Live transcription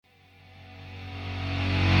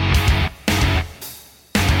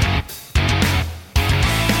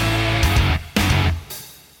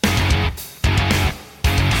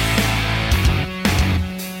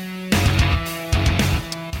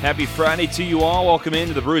Happy Friday to you all. Welcome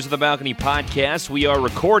into the Brews on the Balcony podcast. We are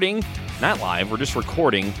recording, not live, we're just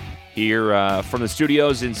recording here from the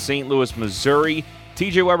studios in St. Louis, Missouri.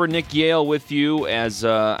 TJ Weber, Nick Yale with you. As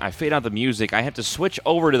I fade out the music, I have to switch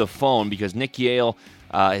over to the phone because Nick Yale,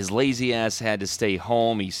 his lazy ass had to stay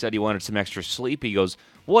home. He said he wanted some extra sleep. He goes,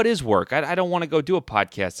 what is work? I don't want to go do a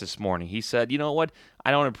podcast this morning. He said, you know what?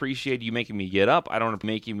 I don't appreciate you making me get up. I don't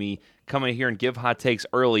making me come in here and give hot takes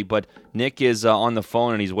early, but Nick is on the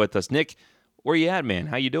phone and he's with us. Nick, where you at, man?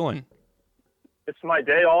 How you doing? It's my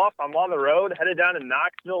day off. I'm on the road, headed down to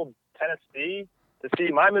Knoxville, Tennessee to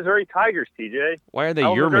see my Missouri Tigers, TJ. Why are they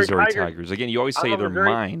your Missouri Tigers? Again, you always say they're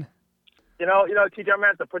mine. You know, TJ, I'm going to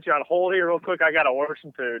have to put you on hold here real quick. I got to order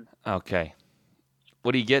some food. Okay.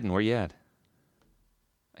 What are you getting? Where you at?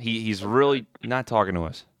 He's really not talking to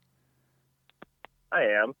us. I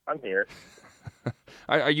am. I'm here.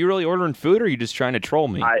 Are you really ordering food, or are you just trying to troll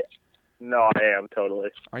me? No, I am, totally.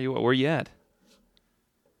 Are you? Where you at?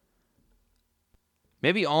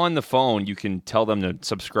 Maybe on the phone you can tell them to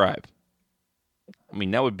subscribe. I mean,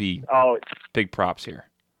 that would be big props here.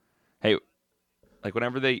 Hey, like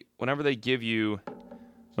whenever they give you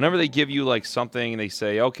like something and they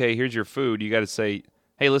say, okay, here's your food, you got to say,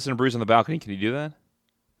 hey, listen to Brews on the Balcony. Can you do that?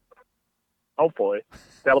 Hopefully.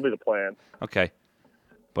 That'll be the plan. Okay.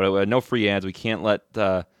 But no free ads. We can't let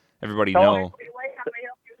everybody know.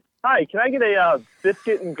 Hi, can I get a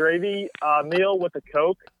biscuit and gravy meal with a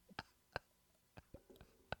Coke?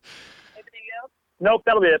 Anything else? Nope,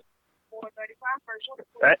 that'll be it. $4.35 first.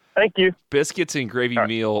 Right, thank you. Biscuits and gravy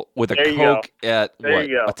meal with a Coke at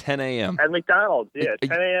what? 10 a.m. At McDonald's, yeah.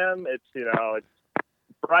 10 a.m. It's it's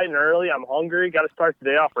bright and early. I'm hungry. Got to start the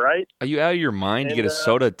day off right. Are you out of your mind to get a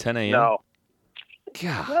soda at 10 a.m.? No.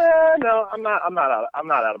 God. No, I'm not out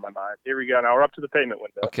of my mind. Here we go. Now we're up to the payment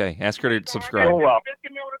window. Okay, ask her to subscribe. Oh, well.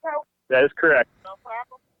 That is correct. No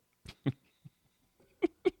problem.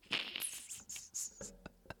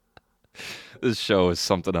 This show is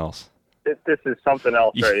something else. This is something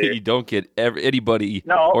else right here. You don't get anybody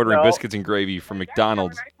ordering biscuits and gravy from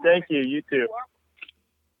McDonald's. Thank you. You too.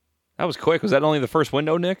 That was quick. Was that only the first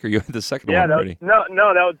window, Nick, or you had the second one already? No,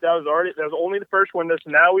 that was only the first window. So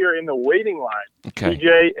now we are in the waiting line, okay.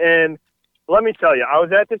 DJ. And let me tell you, I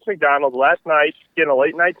was at this McDonald's last night getting a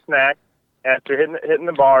late night snack after hitting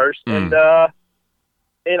the bars, and I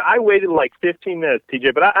waited like 15 minutes,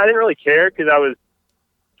 TJ. But I didn't really care because I was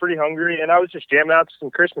pretty hungry, and I was just jamming out to some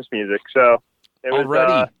Christmas music. So it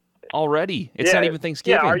was already. It's not even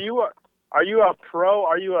Thanksgiving. Yeah, are you a pro?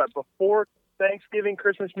 Are you a before Thanksgiving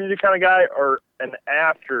Christmas music kind of guy, or an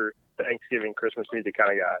after Thanksgiving Christmas music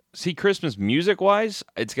kind of guy? See, Christmas music wise,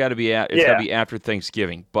 it's got to be got to be after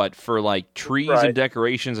Thanksgiving. But for like trees and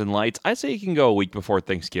decorations and lights, I say you can go a week before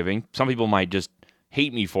Thanksgiving. Some people might just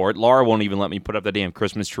hate me for it. Laura won't even let me put up the damn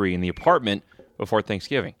Christmas tree in the apartment before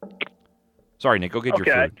Thanksgiving. Sorry, Nick. Go get your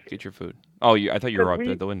food. Get your food. Oh, I thought you were up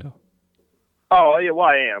at the window. Oh, yeah. Well,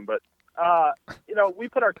 I am, but. We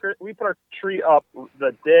put our tree up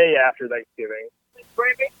the day after Thanksgiving.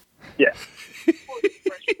 Yeah.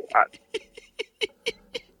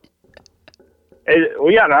 Hey,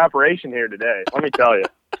 we got an operation here today. Let me tell you.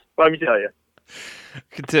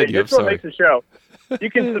 Continue. Hey, this is what makes the show.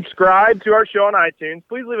 You can subscribe to our show on iTunes.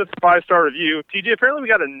 Please leave us a 5-star review. TJ, apparently we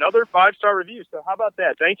got another 5-star review. So how about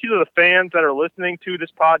that? Thank you to the fans that are listening to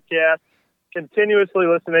this podcast, continuously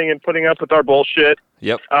listening and putting up with our bullshit.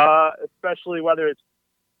 Yep. Especially whether it's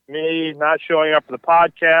me not showing up for the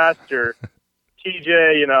podcast or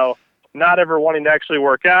TJ, not ever wanting to actually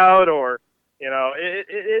work out, or, it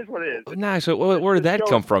is what it is. Nice. So where did that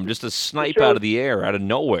come from? Just a snipe out of the air, out of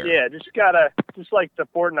nowhere. Yeah, just like the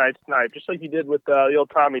Fortnite snipe, just like you did with the old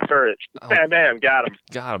Tommy Turich. Bam, bam, got him.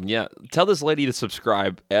 Got him, yeah. Tell this lady to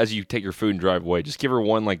subscribe as you take your food and drive away. Just give her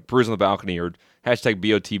one, like, Brews on the Balcony or hashtag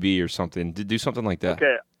BOTB or something. Do something like that.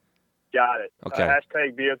 Okay. Got it. Okay.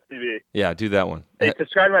 Hashtag BOTB. Yeah, do that one. Hey,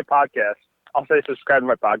 subscribe to my podcast. I'll say subscribe to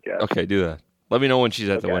my podcast. Okay, do that. Let me know when she's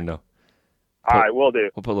at the window. All right, will do.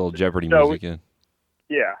 We'll put a little Jeopardy music in.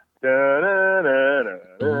 Yeah.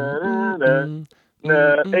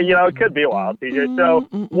 It could be a while, TJ. So,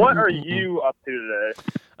 what are you up to today?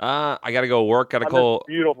 I got to go work. Got to call.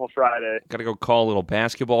 Beautiful Friday. Got to go call a little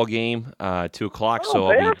basketball game. 2:00. Oh,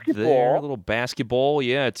 so I'll be there. A little basketball.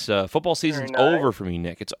 Yeah, it's football season's over for me,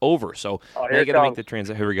 Nick. It's over. So now you got to make the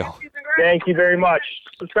transition. Here we go. Thank you very much.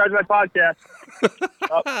 Subscribe to my podcast.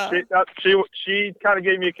 She kind of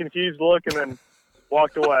gave me a confused look and then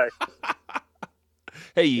walked away.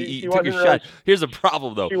 Hey, you took a shot. Here's a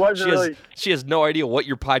problem, though. She has no idea what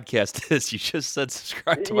your podcast is. You just said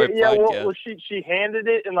subscribe to my podcast. Well, she handed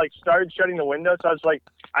it and like started shutting the window, so I was like,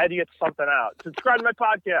 I had to get something out. Subscribe to my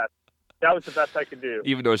podcast. That was the best I could do.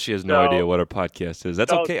 Even though she has no idea what our podcast is.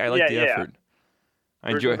 That's okay. I like the effort.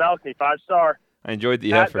 I enjoy the Balcony, 5-star. I enjoyed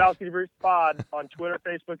the At effort. Balcony Brews Pod on Twitter,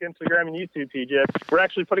 Facebook, Instagram, and YouTube, TJ. We're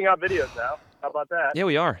actually putting out videos now. How about that? Yeah,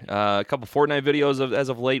 we are. A couple Fortnite videos as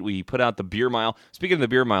of late. We put out the Beer Mile. Speaking of the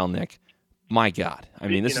Beer Mile, Nick, my God. I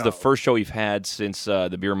mean, this is the first show we've had since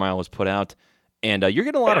the Beer Mile was put out. And you're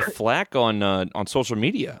getting a lot of flack on social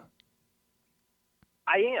media.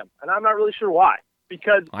 I am, and I'm not really sure why.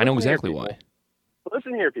 Because I know exactly why.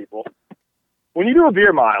 Listen here, people. When you do a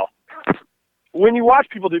beer mile, when you watch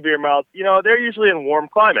people do beer miles, they're usually in warm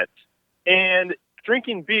climates. And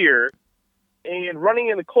drinking beer and running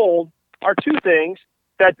in the cold are two things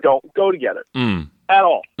that don't go together at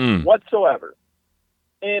all, whatsoever.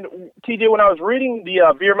 And, TJ, when I was reading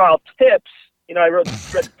the beer mile tips, I read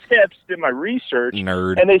tips, did my research.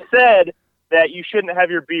 Nerd. And they said that you shouldn't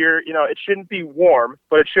have your beer, it shouldn't be warm,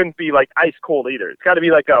 but it shouldn't be like ice cold either. It's got to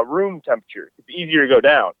be like a room temperature. It's easier to go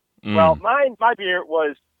down. Well, my beer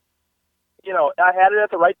was, I had it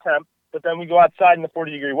at the right temp, but then we go outside in the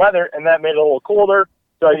 40-degree weather, and that made it a little colder.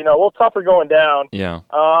 So, a little tougher going down. Yeah.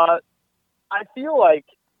 I feel like,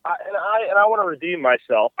 and I want to redeem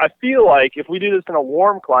myself. I feel like if we do this in a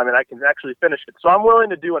warm climate, I can actually finish it. So I'm willing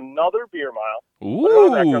to do another beer mile.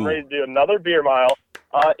 Ooh. I'm ready to do another beer mile.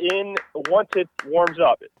 Once it warms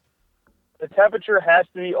up. The temperature has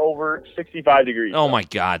to be over 65 degrees. Oh, my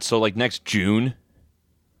God. So, like, next June?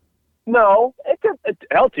 No.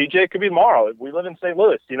 Hell, TJ, it could be tomorrow. We live in St.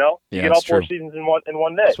 Louis, You Yeah, get all four seasons in one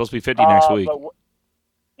day. It's supposed to be 50 next week.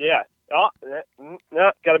 Yeah.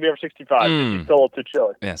 No, got to be over 65. It's still a little too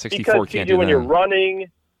chilly. Yeah, 64 because, can't TJ, do when that. you're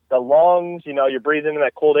running, the lungs, you're breathing in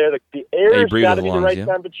that cold air. The air's got to be the right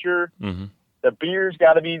temperature. Mm-hmm. The beer's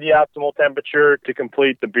got to be the optimal temperature to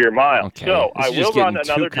complete the beer mile. Okay. So this I is just will run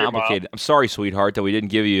getting another too complicated. beer mile. I'm sorry, sweetheart, that we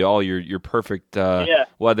didn't give you all your perfect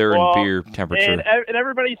weather and beer temperature. And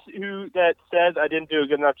everybody that says I didn't do a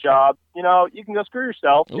good enough job, you can go screw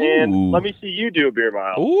yourself. Ooh. And let me see you do a beer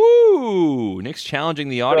mile. Ooh, Nick's challenging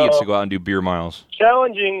the audience to go out and do beer miles.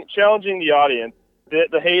 Challenging the audience.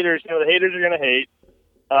 The haters, the haters are going to hate.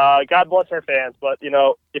 God bless our fans, but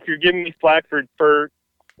if you're giving me flack for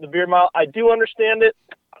the beer mile, I do understand it.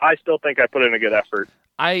 I still think I put in a good effort.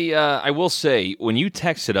 I will say, when you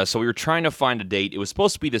texted us, so we were trying to find a date. It was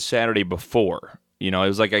supposed to be the Saturday before. It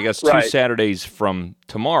was like, I guess, 2 Saturdays from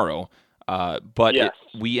tomorrow. But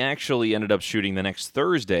we actually ended up shooting the next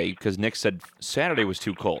Thursday because Nick said Saturday was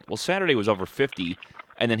too cold. Well, Saturday was over 50,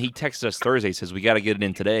 and then he texted us Thursday, says, we got to get it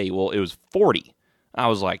in today. Well, it was 40. I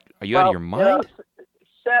was like, are you out of your mind?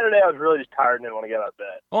 Saturday, I was really just tired and didn't want to get out of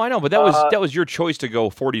bed. Oh, I know, but that was your choice to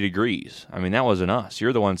go 40 degrees. I mean, that wasn't us.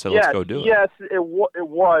 You're the one who said, let's go do it. Yes, it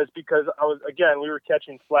was because we were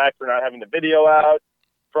catching flack for not having the video out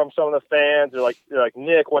from some of the fans. They're like,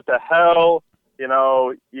 Nick, what the hell?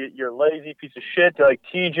 You're a lazy piece of shit. They're like,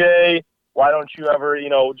 TJ, why don't you ever,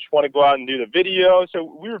 just want to go out and do the video? So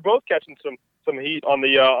we were both catching some heat on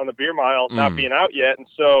the beer mile not being out yet, and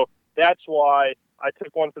so that's why I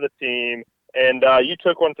took one for the team. And you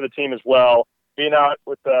took one for the team as well, being out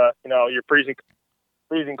with your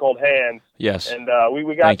freezing cold hands. Yes. And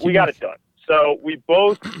we got it done. So we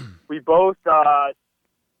both made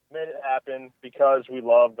it happen because we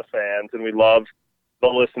love the fans and we love the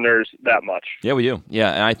listeners that much. Yeah, we do.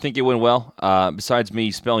 Yeah, and I think it went well. Besides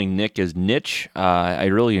me spelling Nick as Nitch, I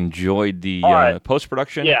really enjoyed the post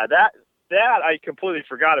production. Yeah, that I completely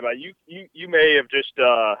forgot about. You may have just.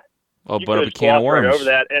 But up a can of worms. Right over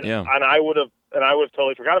that, and I would have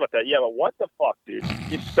totally forgot about that. Yeah, but what the fuck, dude?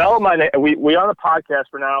 You spell my name. We on the podcast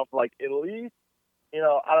for now for like at least, I don't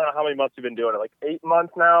know how many months we've been doing it. Like 8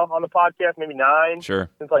 months now on the podcast, maybe 9. Sure.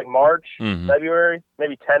 Since like March, February,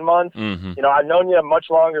 maybe 10 months. Mm-hmm. I've known you much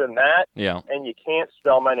longer than that. Yeah. And you can't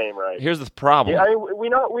spell my name right. Here's the problem. Yeah, I mean, we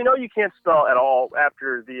know you can't spell at all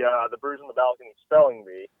after the Brews on the Balcony spelling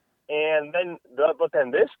bee. And then, but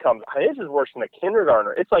then this comes. This is worse than a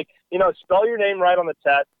kindergartner. It's like, spell your name right on the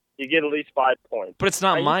test, you get at least 5 points. But it's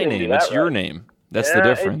not my name; it's your name. That's the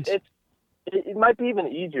difference. It might be even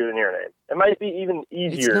easier than your name. It might be even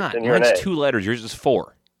easier than your name. Mine's 2 letters. Yours is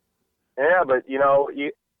 4. Yeah, but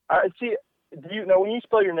see. Do you know when you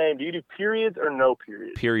spell your name? Do you do periods or no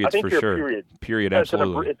periods? Periods, I think for sure. Period. Period,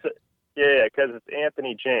 absolutely. Because it's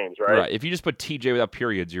Anthony James, right? Right. If you just put TJ without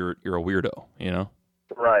periods, you're a weirdo.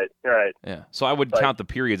 Right. Yeah. So I would count the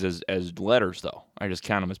periods as letters, though. I just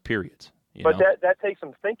count them as periods. But that takes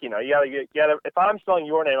some thinking. You gotta. If I'm spelling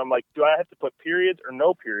your name, I'm like, do I have to put periods or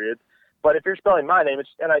no periods? But if you're spelling my name, it's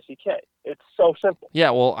Nick. It's so simple.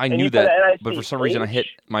 Yeah, well, I knew that, but for some reason I hit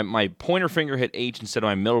my pointer finger hit H instead of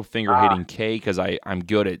my middle finger hitting K because I'm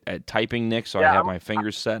good at typing, Nick. So I have my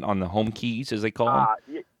fingers set on the home keys, as they call them.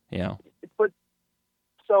 Yeah. But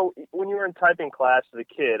so when you were in typing class as a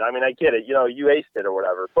kid, I mean, I get it. You aced it or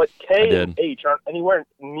whatever. But K and H aren't anywhere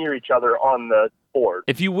near each other on the board.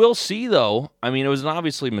 If you will see, though, I mean, it was an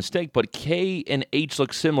obviously a mistake, but K and H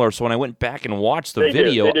look similar. So when I went back and watched the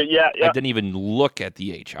video, They do. Yeah. I didn't even look at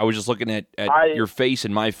the H. I was just looking at your face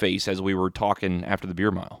and my face as we were talking after the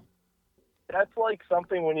beer mile. That's like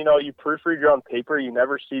something when, you proofread your own paper, you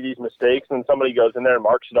never see these mistakes, and somebody goes in there and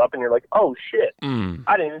marks it up, and you're like, oh, shit,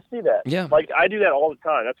 I didn't even see that. Yeah. Like, I do that all the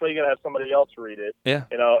time. That's why you got to have somebody else read it, yeah.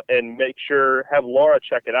 And make sure, have Laura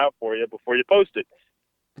check it out for you before you post it.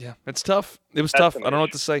 Yeah, it's tough. It was tough. I don't know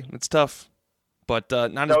what to say. It's tough. But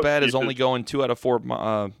not as bad as only going 2 out of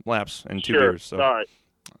 4 laps and 2 beers. So all right.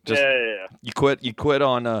 Just, You quit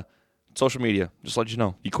on social media. Just let you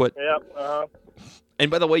know. You quit. Yeah. And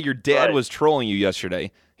by the way, your dad was trolling you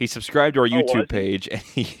yesterday. He subscribed to our YouTube page, and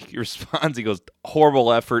he responds. He goes,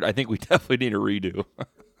 horrible effort. I think we definitely need a redo.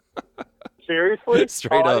 Seriously?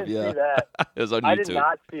 Straight up, I didn't yeah. see that. It was on YouTube. I did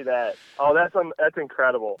not see that. Oh, that's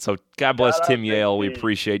incredible. So God bless Tim Yale. We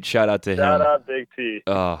appreciate. Shout out to him. Shout out Big T.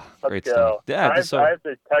 Oh, great Let's go. stuff. Yeah, I have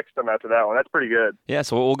to text him after that one. That's pretty good. Yeah,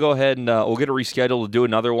 so we'll go ahead and we'll get it rescheduled to do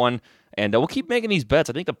another one, and we'll keep making these bets.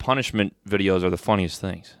 I think the punishment videos are the funniest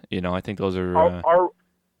things. I think those are.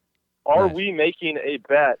 Are we making a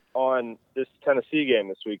bet on this Tennessee game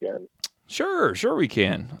this weekend? Sure we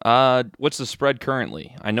can. What's the spread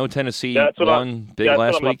currently? I know Tennessee won big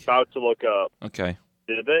last week. That's what I'm about to look up. Okay.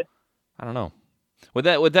 Did they? I don't know. With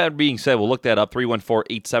that being said, we'll look that up.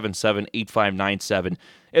 314-877-8597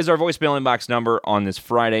 is our voicemail inbox number on this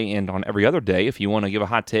Friday and on every other day. If you want to give a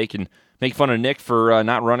hot take and make fun of Nick for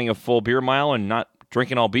not running a full beer mile and not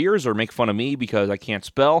drinking all beers, or make fun of me because I can't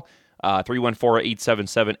spell,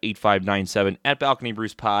 314-877-8597 at Balcony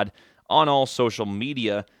Brews Pod on all social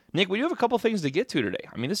media. Nick, we do have a couple things to get to today.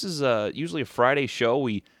 I mean, this is usually a Friday show.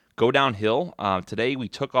 We go downhill. Today we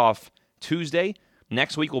took off Tuesday.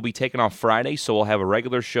 Next week we'll be taking off Friday, so we'll have a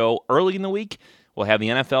regular show early in the week. We'll have the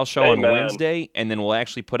NFL show on Wednesday, and then we'll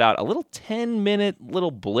actually put out a little 10-minute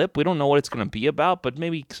little blip. We don't know what it's going to be about, but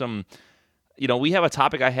maybe some, we have a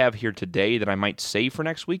topic I have here today that I might save for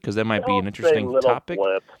next week because that might be an interesting topic.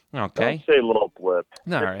 Blip. Okay. Don't say little blip.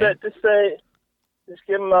 All right. Just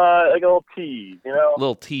give them like a little tease,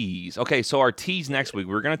 Little tease. Okay, so our tease next week.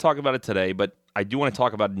 We're going to talk about it today, but I do want to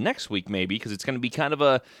talk about it next week maybe because it's going to be kind of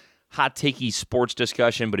a hot takey sports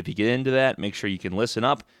discussion. But if you get into that, make sure you can listen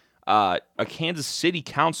up. A Kansas City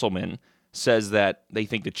councilman says that they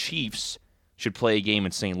think the Chiefs should play a game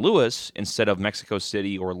in St. Louis instead of Mexico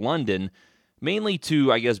City or London, mainly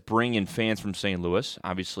to, I guess, bring in fans from St. Louis.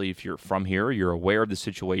 Obviously, if you're from here, you're aware of the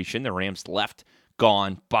situation. The Rams left.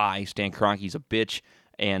 Gone, bye. Stan Kroenke's a bitch,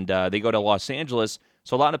 and they go to Los Angeles.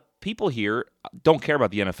 So a lot of people here don't care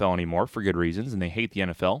about the NFL anymore for good reasons, and they hate the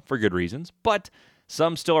NFL for good reasons. But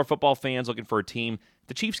some still are football fans looking for a team.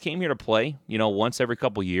 The Chiefs came here to play, once every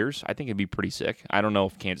couple years. I think it'd be pretty sick. I don't know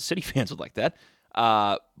if Kansas City fans would like that,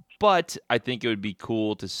 but I think it would be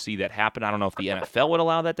cool to see that happen. I don't know if the NFL would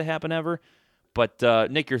allow that to happen ever. But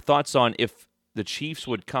Nick, your thoughts on if the Chiefs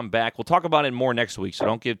would come back? We'll talk about it more next week, so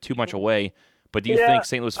don't give too much away. But do you think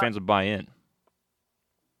St. Louis fans would buy in?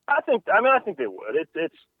 I think they would.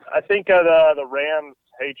 I think the Rams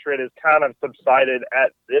hatred has kind of subsided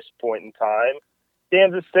at this point in time.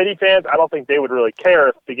 Kansas City fans, I don't think they would really care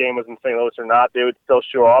if the game was in St. Louis or not. They would still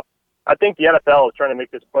show up. I think the NFL is trying to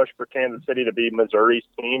make this push for Kansas City to be Missouri's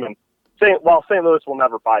team, and while St. Louis will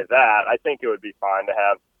never buy that, I think it would be fine to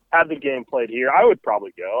have the game played here. I would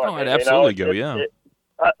probably go. I'd absolutely go. Yeah.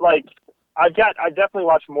 I definitely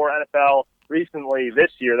watched more NFL recently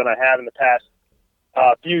this year than I have in the past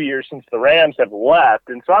few years since the Rams have left,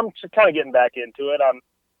 and so I'm just kind of getting back into it.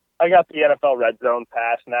 I got the NFL Red Zone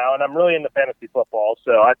pass now, and I'm really into fantasy football,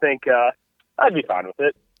 so I think I'd be fine with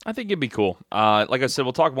it. I think it'd be cool. Like I said,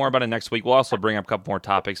 we'll talk more about it next week. We'll also bring up a couple more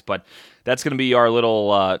topics, but that's going to be our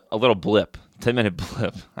little blip, 10-minute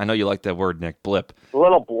blip. I know you like that word, Nick, blip. A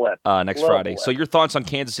little blip. Next Friday. Blip. So your thoughts on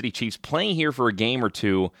Kansas City Chiefs playing here for a game or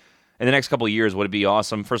two in the next couple of years? Would it be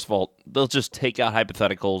awesome? First of all, they'll just take out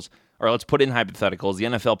hypotheticals, or let's put in hypotheticals. The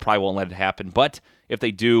NFL probably won't let it happen, but if they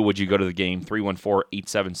do, would you go to the game?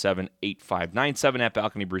 314-877-8597 at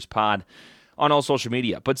Balcony Brews Pod on all social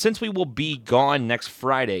media. But since we will be gone next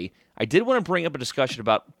Friday, I did want to bring up a discussion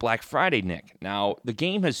about Black Friday, Nick. Now, the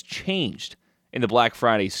game has changed in the Black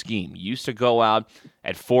Friday scheme. You used to go out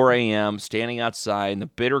at 4 a.m., standing outside in the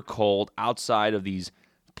bitter cold, outside of these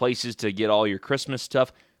places to get all your Christmas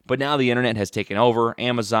stuff. But now the internet has taken over.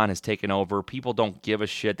 Amazon has taken over. People don't give a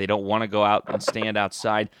shit. They don't want to go out and stand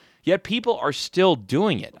outside. Yet people are still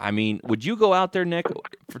doing it. I mean, would you go out there, Nick,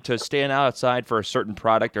 to stand outside for a certain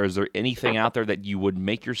product, or is there anything out there that you would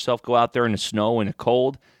make yourself go out there in the snow and the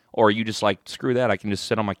cold, or are you just like, screw that, I can just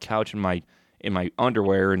sit on my couch in my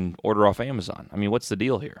underwear and order off Amazon? I mean, what's the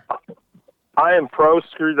deal here? I am pro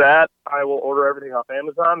screw that. I will order everything off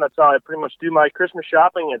Amazon. That's how I pretty much do my Christmas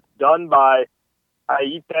shopping. It's done by, I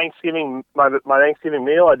eat Thanksgiving, my Thanksgiving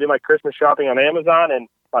meal. I do my Christmas shopping on Amazon, and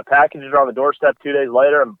my packages are on the doorstep 2 days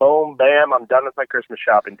later, and boom, bam, I'm done with my Christmas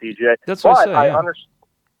shopping, TJ. That's what but I say,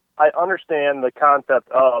 I understand the concept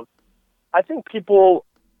of, I think people,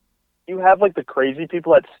 you have like the crazy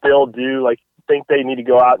people that still do like think they need to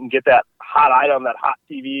go out and get that hot item, that hot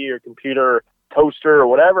TV or computer or toaster or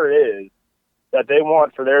whatever it is that they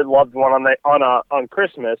want for their loved one on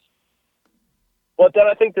Christmas. But then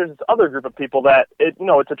I think there's this other group of people that it's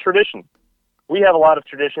a tradition. We have a lot of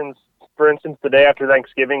traditions. For instance, the day after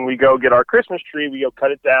Thanksgiving, we go get our Christmas tree, we go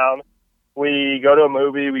cut it down, we go to a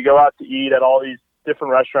movie, we go out to eat at all these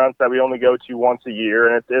different restaurants that we only go to once a year,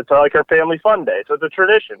 and it's like our family fun day. So it's a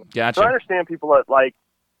tradition. Gotcha. So I understand people that like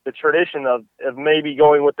the tradition of maybe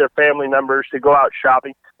going with their family members to go out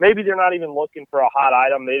shopping. Maybe they're not even looking for a hot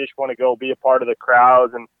item. They just want to go be a part of the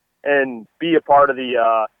crowds and be a part of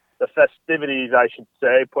the festivities, I should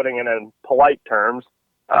say, putting it in polite terms.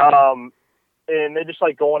 And they just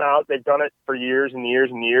like going out. They've done it for years and years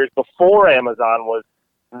and years before Amazon was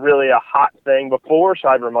really a hot thing, before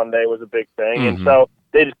Cyber Monday was a big thing. Mm-hmm. And so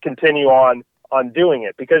they just continue on doing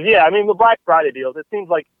it because, yeah, I mean, the Black Friday deals, it seems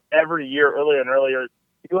like every year earlier and earlier,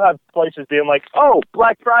 you have places being like, oh,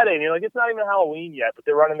 Black Friday. And you're like, it's not even Halloween yet, but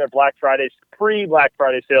they're running their Black Fridays, pre-Black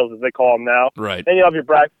Friday sales, as they call them now. Right. Then you have your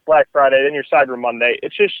Black Friday, then your Cyber Monday.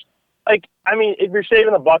 It's just like, I mean, if you're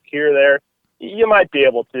saving a buck here or there, you might be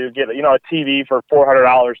able to get, a TV for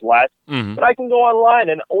 $400 less. Mm-hmm. But I can go online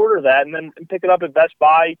and order that and then pick it up at Best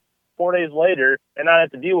Buy 4 days later and not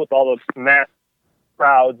have to deal with all those mass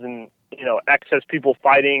crowds and, excess people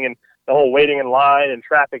fighting and the whole waiting in line and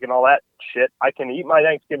traffic and all that shit. I can eat my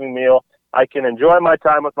Thanksgiving meal. I can enjoy my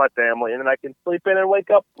time with my family, and then I can sleep in and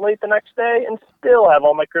wake up late the next day and still have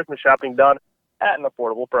all my Christmas shopping done at an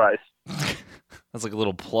affordable price. That's like a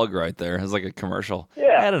little plug right there. It's like a commercial.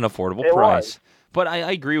 Yeah, at an affordable price. But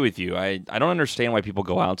I agree with you. I don't understand why people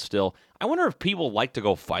go out still. I wonder if people like to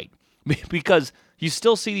go fight. Because you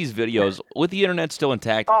still see these videos, with the internet still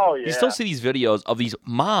intact, oh, yeah. You still see these videos of these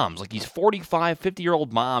moms, like these 45,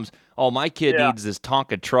 50-year-old moms. Oh, my kid needs this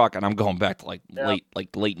Tonka truck, and I'm going back to late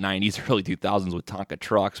 90s, early 2000s with Tonka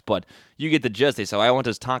trucks. But you get the gist. They say, I want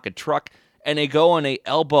this Tonka truck, and they go and they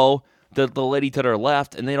elbow the lady to their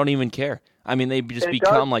left, and they don't even care. I mean, they just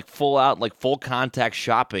become like full out, like full contact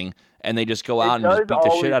shopping, and they just go out and just beat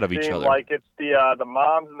the shit out of each other. Like it's the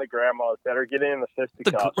moms and the grandmas that are getting in the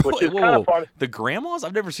fisticuffs, which is kind of fun. The grandmas?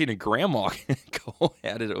 I've never seen a grandma go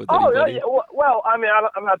at it with anybody. Yeah. Well, I mean,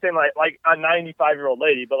 I'm not saying like a 95-year-old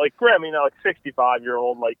lady, but like grandma, like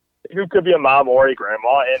 65-year-old, like who could be a mom or a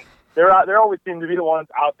grandma, and they're always seem to be the ones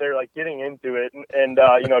out there like getting into it and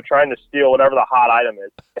trying to steal whatever the hot item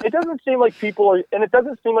is. And it doesn't seem like people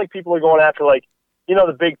are going after like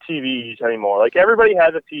the big TVs anymore. Like everybody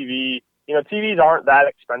has a TV. TVs aren't that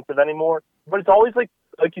expensive anymore, but it's always like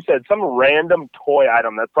you said, some random toy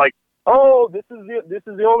item that's like, oh, this is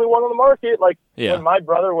the only one on the market. Like when my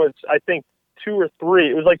brother was, I think, 2 or 3,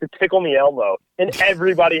 it was like the Tickle Me Elmo, and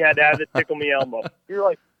everybody had to have the Tickle Me Elmo. You're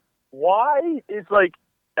like, why is like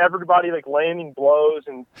everybody like landing blows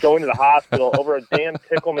and going to the hospital over a damn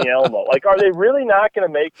Tickle Me Elmo? Like, are they really not going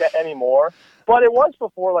to make that anymore? But it was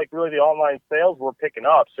before like really the online sales were picking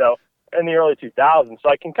up. So in the early 2000s, so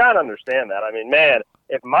I can kind of understand that. I mean, man,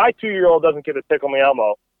 if my 2-year-old doesn't get a Tickle Me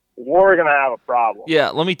Elmo, we're going to have a problem. Yeah,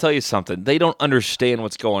 let me tell you something. They don't understand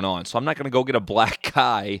what's going on. So I'm not going to go get a black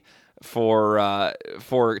guy for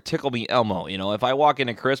Tickle Me Elmo. If I walk in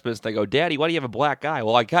at Christmas, they go, Daddy, why do you have a black eye?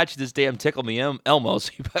 Well, I got you this damn Tickle Me Elmo,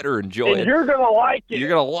 so you better enjoy it. You're going to like it. You're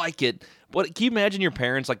going to like it. But can you imagine your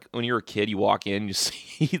parents, like when you're a kid, you walk in, you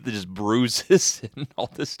see just bruises and all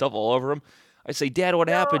this stuff all over them. I say, Dad, what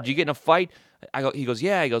happened? Did you get in a fight? He goes,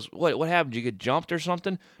 yeah. He goes, what happened? Did you get jumped or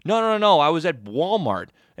something? No. I was at Walmart,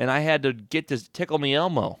 and I had to get this Tickle Me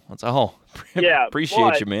Elmo. I was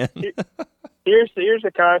appreciate you, man. Here's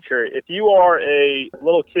the contrary. If you are a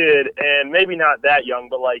little kid, and maybe not that young,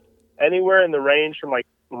 but like anywhere in the range from like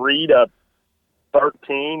 3 to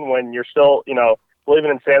 13, when you're still,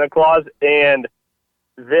 believing in Santa Claus, and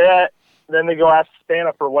then they go ask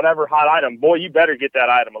Santa for whatever hot item. Boy, you better get that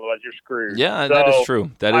item, otherwise you're screwed. Yeah, so that is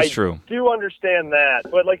true. That is true. I do understand that.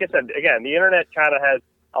 But like I said, again, the internet kind of has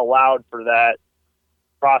allowed for that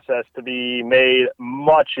process to be made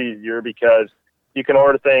much easier because you can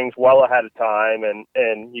order things well ahead of time,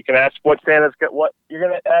 and you can ask what you're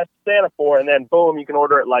going to ask Santa for, and then boom, you can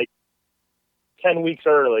order it like 10 weeks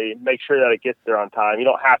early, make sure that it gets there on time. You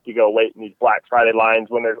don't have to go wait in these Black Friday lines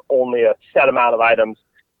when there's only a set amount of items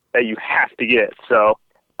that you have to get. So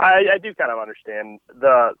I do kind of understand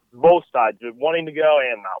both sides of wanting to go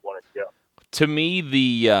and not wanting to go. To me,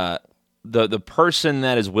 the person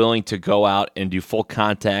that is willing to go out and do full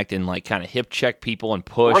contact and like kind of hip check people and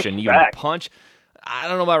push and even punch, I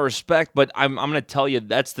don't know about respect, but I'm going to tell you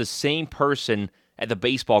that's the same person at the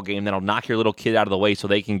baseball game that'll knock your little kid out of the way so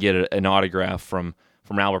they can get an autograph from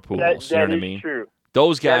Albert Pujols. You know what I mean? True.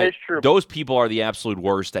 Those guys, those people are the absolute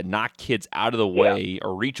worst that knock kids out of the way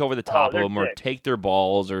or reach over the top of them or take their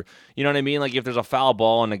balls or, you know what I mean? Like if there's a foul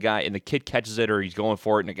ball and the kid catches it or he's going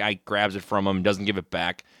for it and the guy grabs it from him and doesn't give it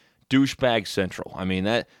back, douchebag central. I mean,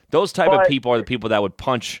 those type of people are the people that would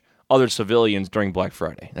punch other civilians during Black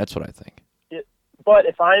Friday. That's what I think. But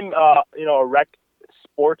if I'm, a rec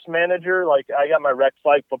sports manager, like I got my rec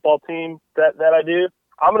flag football team that I do,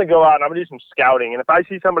 I'm going to go out and I'm going to do some scouting. And if I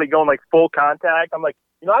see somebody going like full contact, I'm like,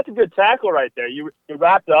 that's a good tackle right there. You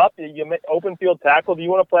wrapped up, you open field tackle. Do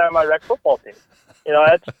you want to play on my rec football team?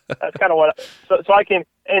 That's kind of what. So I can.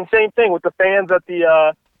 And same thing with the fans at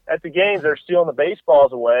the games. They're stealing the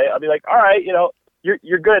baseballs away. I'll be like, all right, you're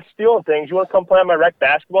good at stealing things. You want to come play on my rec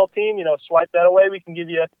basketball team? Swipe that away. We can give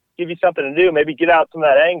you something to do. Maybe get out some of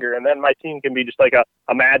that anger, and then my team can be just like a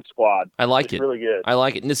mad squad. I like it. It's really good. I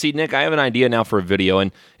like it. And see, Nick, I have an idea now for a video,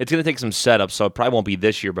 and it's going to take some setup, so it probably won't be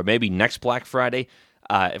this year, but maybe next Black Friday,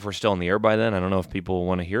 if we're still in the air by then. I don't know if people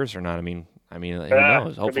want to hear us or not. I mean, who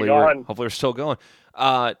knows? Hopefully we're still going.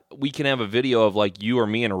 We can have a video of like you or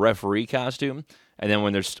me in a referee costume, and then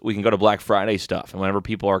we can go to Black Friday stuff, and whenever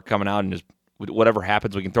people are coming out and just whatever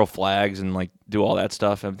happens, we can throw flags and like do all that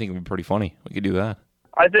stuff. I think it would be pretty funny. We could do that.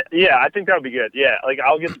 I think that would be good. Yeah, like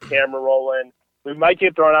I'll get the camera rolling. We might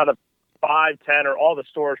get thrown out of 5, 10, or all the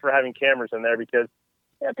stores for having cameras in there because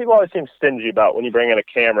people always seem stingy about when you bring in a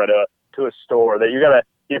camera to a store that you're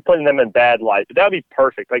putting them in bad light. But that would be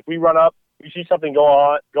perfect. Like we run up, you see something going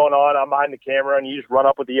on, I'm behind the camera, and you just run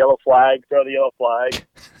up with the yellow flag, throw the yellow flag,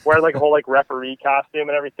 wear like a whole like referee costume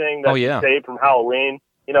and everything that's saved from Halloween.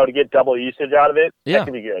 To get double usage out of it. Yeah. That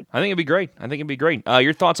could be good. I think it'd be great.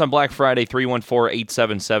 Your thoughts on Black Friday,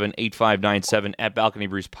 314-877-8597 at Balcony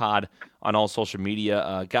Brews Pod on all social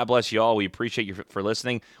media. God bless you all. We appreciate you for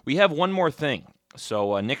listening. We have one more thing.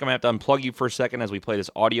 So, Nick, I'm going to have to unplug you for a second as we play this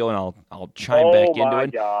audio, and I'll chime back into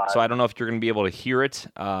it. God. So I don't know if you're going to be able to hear it,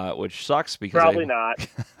 which sucks because Probably not.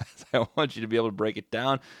 I want you to be able to break it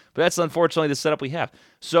down. But that's unfortunately the setup we have.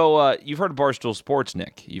 So you've heard of Barstool Sports,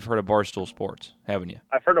 Nick. You've heard of Barstool Sports, haven't you?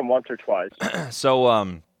 I've heard him once or twice.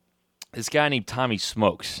 So this guy named Tommy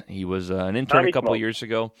Smokes, he was an intern a couple of years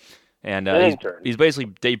ago. And he's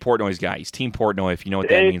basically Dave Portnoy's guy. He's Team Portnoy, if you know what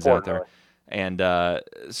that means out there. And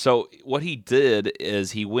so what he did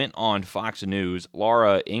is he went on Fox News.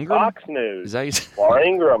 Laura Ingraham? Fox News. Is that you say? Laura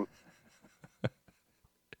Ingraham.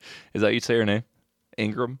 Is that how you say her name?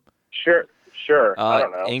 Ingraham? Sure. I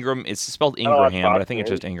don't know. Ingram, it's spelled Ingraham, but I think it's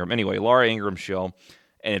just Ingram. Anyway, Laura Ingraham show,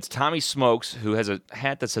 and it's Tommy Smokes, who has a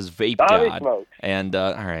hat that says Vape Tommy God. Smokes. And,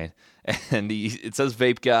 all right, and it says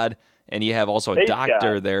Vape God, and you have also a Vape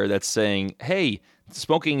doctor God. there that's saying, hey,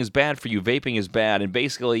 smoking is bad for you, vaping is bad, and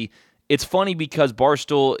basically it's funny because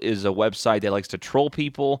Barstool is a website that likes to troll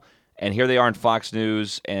people, and here they are on Fox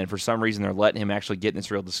News, and for some reason they're letting him actually get in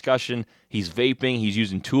this real discussion. He's vaping, he's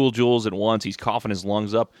using Tool Joules at once, he's coughing his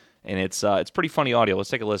lungs up, and it's pretty funny audio.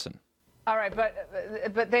 Let's take a listen. All right,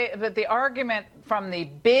 but the argument from the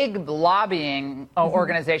big lobbying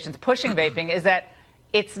organizations pushing vaping is that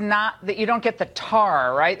it's not that you don't get the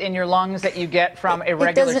tar, right, in your lungs that you get from a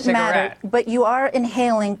regular cigarette. It doesn't matter, but you are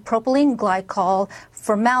inhaling propylene glycol,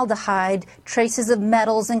 formaldehyde, traces of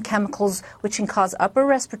metals and chemicals which can cause upper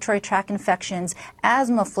respiratory tract infections,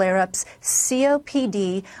 asthma flare-ups,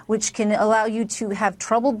 COPD, which can allow you to have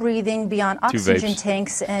trouble breathing beyond oxygen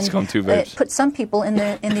tanks and put some people in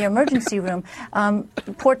the emergency room.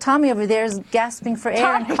 Poor Tommy over there is gasping for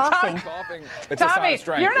air and coughing. Tommy,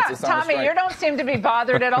 you don't seem to be bothered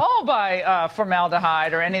at all by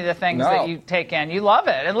formaldehyde or any of the things that you take in. You love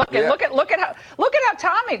it. And look at how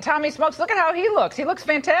Tommy Smokes. Look at how he looks. He looks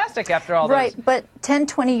fantastic after all this. Right, but 10,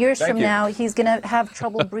 20 years from now, he's going to have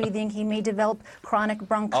trouble breathing. He may develop chronic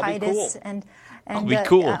bronchitis. I'll be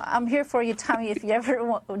cool. I'm here for you, Tommy, if you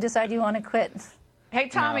ever decide you want to quit. Hey,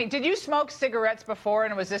 Tommy, did you smoke cigarettes before,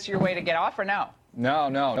 and was this your way to get off, or no?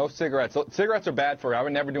 No cigarettes. Cigarettes are bad for you. I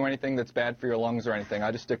would never do anything that's bad for your lungs or anything. I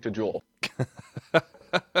just stick to Juul.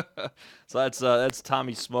 So that's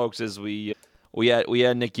Tommy Smokes. As we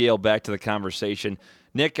had Nick Yale back to the conversation.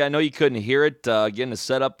 Nick, I know you couldn't hear it. Again, the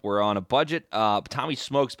setup, we're on a budget. Tommy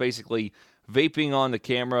Smokes basically vaping on the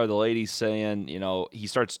camera. The lady's saying, he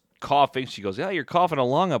starts coughing. She goes, "Yeah, you're coughing a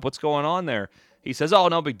lung up. What's going on there?" He says, "Oh,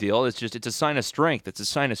 no big deal. It's a sign of strength. It's a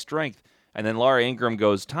sign of strength." And then Laura Ingraham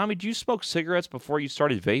goes, "Tommy, did you smoke cigarettes before you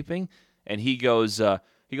started vaping?" And he goes, No,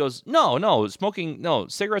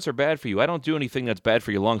 cigarettes are bad for you. I don't do anything that's bad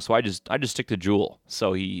for your lungs, so I just stick to Juul.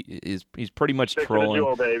 So he's pretty much trolling.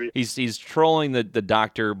 Juul, baby. He's trolling the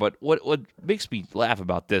doctor. But what makes me laugh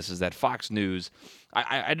about this is that Fox News,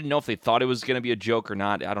 I didn't know if they thought it was going to be a joke or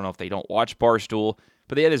not. I don't know if they don't watch Barstool.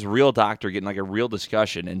 But they had this real doctor getting like a real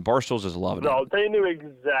discussion, and Barstool's just loving it. No, they knew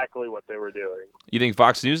exactly what they were doing. You think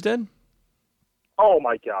Fox News did? Oh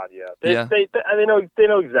my God, yeah. They know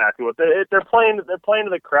exactly what they're playing. They're playing to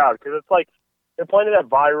the crowd because it's like they're playing to that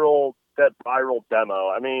viral demo.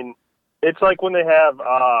 I mean, it's like when they have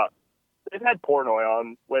they've had Portnoy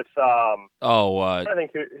on with I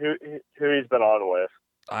think who he's been on with.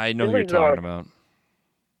 I know who you're talking about.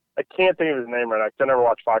 I can't think of his name right now because I never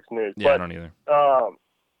watch Fox News. Yeah, I don't either.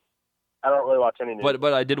 I don't really watch any news.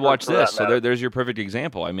 But I did watch this, so there's your perfect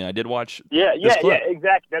example. I mean, I did watch. Yeah, exactly.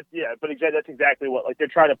 That's exactly what they're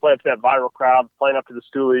trying to play up to that viral crowd, playing up to the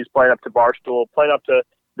Stoolies, playing up to Barstool, playing up to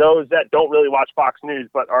those that don't really watch Fox News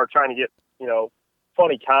but are trying to get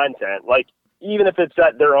funny content. Like even if it's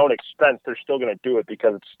at their own expense, they're still going to do it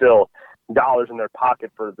because it's still dollars in their pocket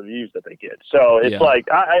for the views that they get. So it's like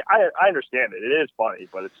I understand it. It is funny,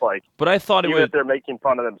 but it's like. But I thought if they're making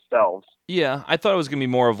fun of themselves. Yeah, I thought it was gonna be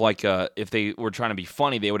more of like if they were trying to be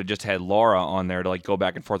funny, they would have just had Laura on there to like go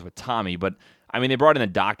back and forth with Tommy. But I mean, they brought in a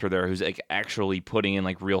doctor there who's like actually putting in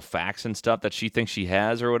like real facts and stuff that she thinks she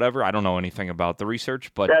has or whatever. I don't know anything about the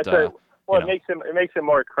research, but it makes it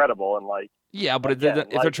more credible and like. Yeah, but if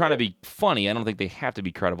they're trying to be funny, I don't think they have to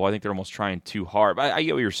be credible. I think they're almost trying too hard. I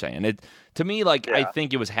get what you're saying. To me, I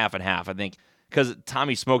think it was half and half. I think because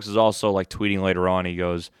Tommy Smokes is also like tweeting later on. He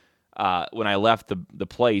goes, when I left the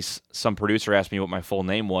place, some producer asked me what my full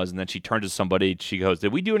name was, and then she turned to somebody. She goes,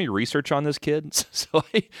 "Did we do any research on this kid?" So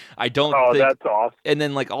I don't. Oh, think, that's awesome. And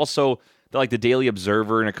then also the Daily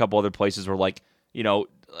Observer and a couple other places were like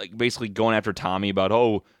basically going after Tommy about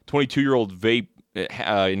 22-year-old vape.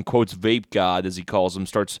 In quotes, vape god, as he calls him,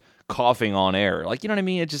 starts coughing on air. Like, you know what I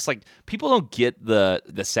mean? It's just like people don't get the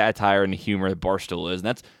satire and the humor that Barstool is,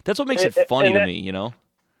 and that's what makes it funny to me,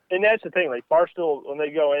 And that's the thing, like Barstool, when they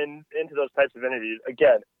go into those types of interviews,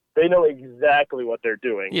 again, they know exactly what they're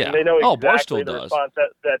doing. Yeah. And they know exactly Barstool the does. response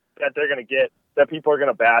that they're going to get, that people are going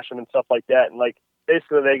to bash them and stuff like that. And like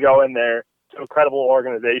basically, they go in there to a credible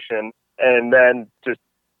organization, and then just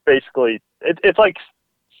basically, it's like.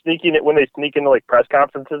 When they sneak into like press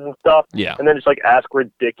conferences and stuff, and then just like ask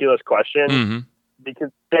ridiculous questions because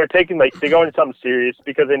they're taking they go into something serious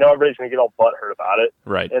because they know everybody's gonna get all butthurt about it,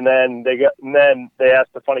 right? And then they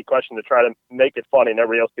ask the funny question to try to make it funny, and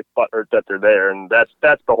everybody else gets butthurt that they're there, and that's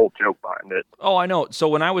the whole joke behind it. Oh, I know. So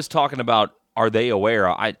when I was talking about are they aware,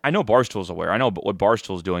 I know Barstool's aware. I know what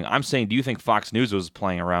Barstool's doing. I'm saying, do you think Fox News was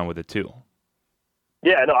playing around with it too?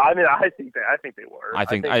 Yeah, no, I mean, I think they were.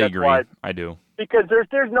 I agree. I do. Because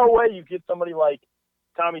there's no way you get somebody like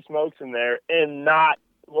Tommy Smokes in there and not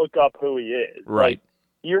look up who he is. Right. Like,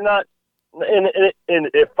 you're not, and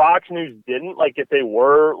if Fox News didn't, like if they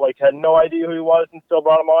were, like had no idea who he was and still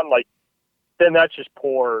brought him on, like, then that's just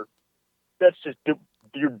poor. That's just,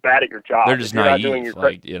 you're bad at your job. They're just naive,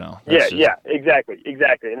 Yeah, exactly.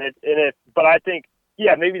 But I think,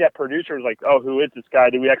 maybe that producer was like, oh, who is this guy?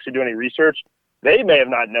 Did we actually do any research? They may have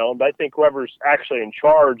not known, but I think whoever's actually in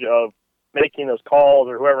charge of making those calls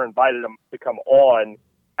or whoever invited them to come on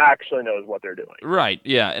actually knows what they're doing. Right,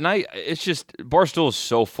 yeah. And it's just, Barstool is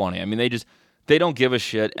so funny. I mean, they don't give a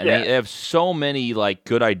shit, and they have so many like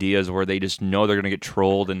good ideas where they just know they're going to get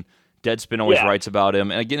trolled, and Deadspin always writes about him.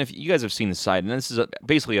 And again, if you guys have seen the site, and this is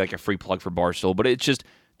basically like a free plug for Barstool, but it's just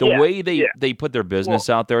the way they put their business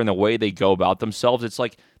out there and the way they go about themselves, it's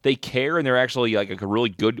like they care and they're actually like a really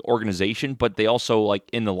good organization, but they also like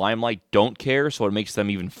in the limelight don't care, so it makes them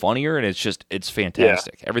even funnier, and it's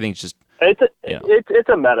fantastic. Yeah. Everything's just it's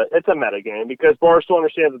a meta game because Barstool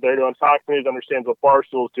understands what they're doing, Fox News understands what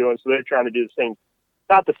Barstool's doing, so they're trying to do the same,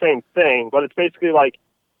 not the same thing, but it's basically like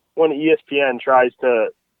when ESPN tries to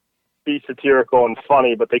be satirical and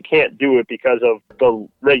funny, but they can't do it because of the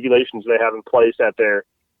regulations they have in place at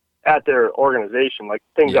their organization, like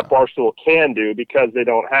things that Barstool can do because they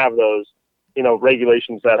don't have those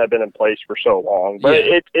regulations that have been in place for so long. But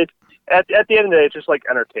it's at the end of the day, it's just like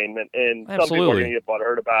entertainment, and some people are going to get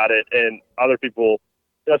butthurt about it, and other people,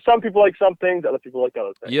 some people like some things, other people like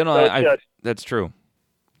other things. That's true.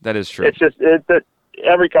 That is true. It's just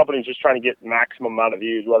every company's just trying to get maximum amount of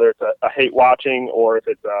views, whether it's a hate watching or if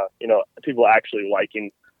it's people actually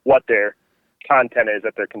liking what their content is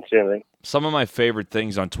that they're consuming. Some of my favorite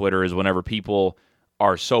things on Twitter is whenever people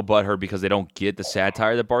are so butthurt because they don't get the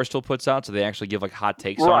satire that Barstool puts out, so they actually give like hot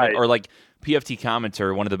takes on it. Or like PFT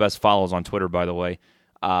Commenter, one of the best follows on Twitter, by the way.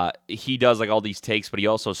 He does like all these takes, but he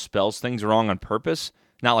also spells things wrong on purpose.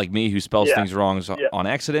 Not like me, who spells things wrong on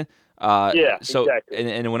accident. Exactly.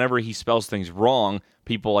 And whenever he spells things wrong,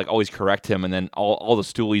 people like always correct him, and then all the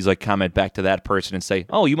stoolies like comment back to that person and say,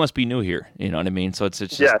 "Oh, you must be new here." You know what I mean? So it's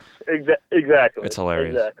just, exactly. It's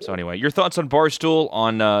hilarious. Exactly. So anyway, your thoughts on Barstool,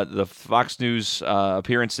 on the Fox News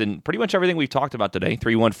appearance, and pretty much everything we've talked about today.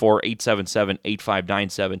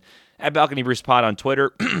 314-877-8597 at Balcony Bruce Pod on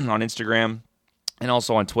Twitter, on Instagram, and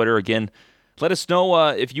also on Twitter again. Let us know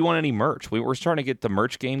if you want any merch. We're starting to get the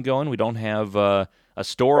merch game going. We don't have a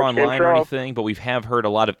store online or anything, but we have heard a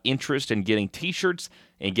lot of interest in getting T-shirts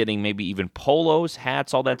and getting maybe even polos,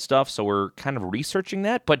 hats, all that stuff. So we're kind of researching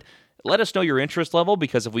that. But let us know your interest level,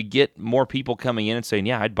 because if we get more people coming in and saying,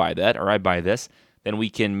 yeah, I'd buy that or I'd buy this, then we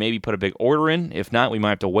can maybe put a big order in. If not, we might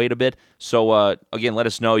have to wait a bit. So, again, let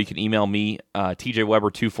us know. You can email me,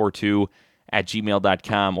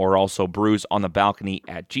 tjweber242@gmail.com, or also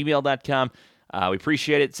bruiseonthebalcony@gmail.com. We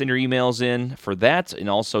appreciate it. Send your emails in for that, and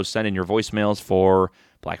also send in your voicemails for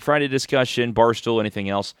Black Friday discussion, Barstool, anything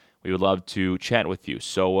else. We would love to chat with you.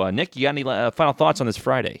 So, Nick, you got any final thoughts on this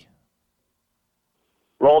Friday?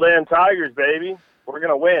 Roll damn Tigers, baby. We're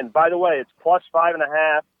going to win. By the way, it's plus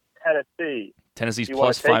 5.5 Tennessee. Tennessee's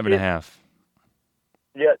plus 5.5.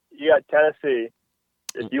 Yeah, you got Tennessee.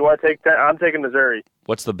 If you want to take that, I'm taking Missouri.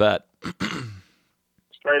 What's the bet?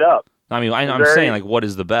 Straight up. I mean, I'm saying, like, what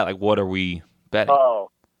is the bet? Like, what are we betting? Oh.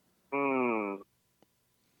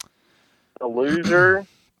 The loser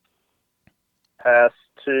has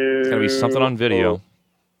to... It's going to be something on video.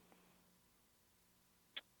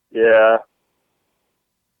 Yeah.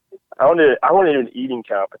 I want to do an eating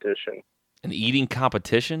competition. An eating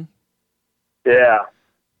competition? Yeah.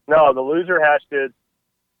 No, the loser has to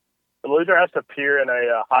appear in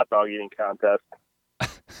a hot dog eating contest.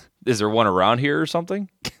 Is there one around here or something?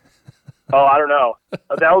 Oh, I don't know.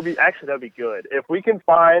 That'd be good. If we can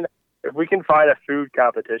find a food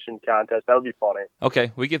competition contest, that would be funny.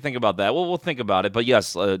 Okay, we can think about that. We'll think about it. But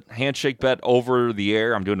yes, handshake bet over the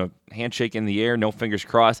air. I'm doing a handshake in the air, no fingers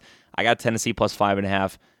crossed. I got Tennessee plus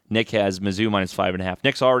 5.5. Nick has Mizzou minus 5.5.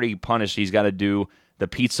 Nick's already punished. He's got to do the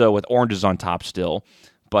pizza with oranges on top still.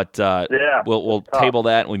 But we'll table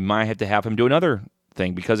that, and we might have to have him do another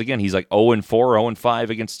thing, because again, he's like 0-4, 0-5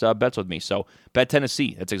 against bets with me. So bet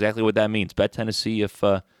Tennessee. That's exactly what that means. Bet Tennessee if you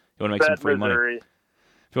want to make some free money.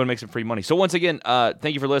 If you want to make some free money. So once again,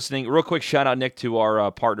 thank you for listening. Real quick shout out, Nick, to our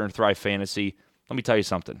partner in Thrive Fantasy. Let me tell you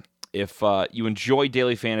something. If you enjoy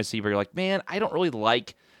daily fantasy, but you're like, man, I don't really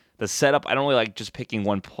like the setup. I don't really like just picking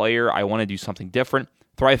one player. I want to do something different.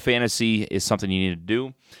 Thrive Fantasy is something you need to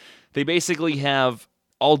do. They basically have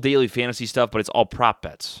all daily fantasy stuff, but it's all prop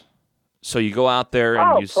bets. So you go out there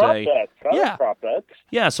and you say, prop bets.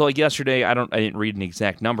 Yeah. So like yesterday, I didn't read an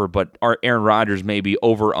exact number, but our Aaron Rodgers may be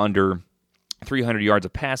over under 300 yards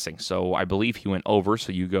of passing. So I believe he went over.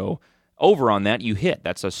 So you go over on that, you hit.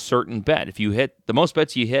 That's a certain bet. If you hit the most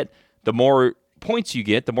bets you hit, the more points you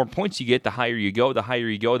get. The more points you get, the higher you go. The higher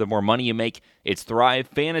you go, the more money you make. It's Thrive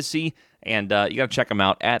Fantasy, and you got to check them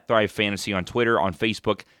out at Thrive Fantasy on Twitter, on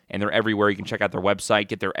Facebook, and they're everywhere. You can check out their website,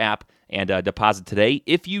 get their app, and deposit today.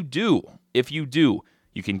 If you do,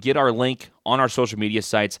 you can get our link on our social media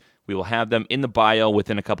sites. We will have them in the bio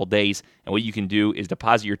within a couple days, and what you can do is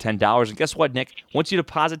deposit your $10. And guess what, Nick? Once you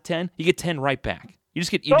deposit 10, you get 10 right back. You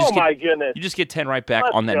just get goodness. You just get 10 right back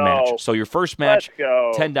on that match. So your first match,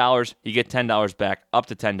 $10, you get $10 back, up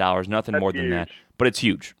to $10, nothing more than that. But it's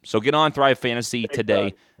huge. So get on Thrive Fantasy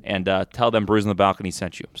today and tell them Bruise on the Balcony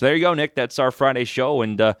sent you. So there you go, Nick. That's our Friday show,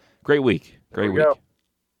 and great week. Great week.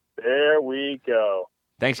 There we go.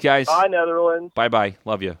 Thanks, guys. Bye, Netherlands. Bye-bye.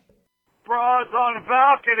 Love you. Bruise on the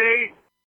Balcony.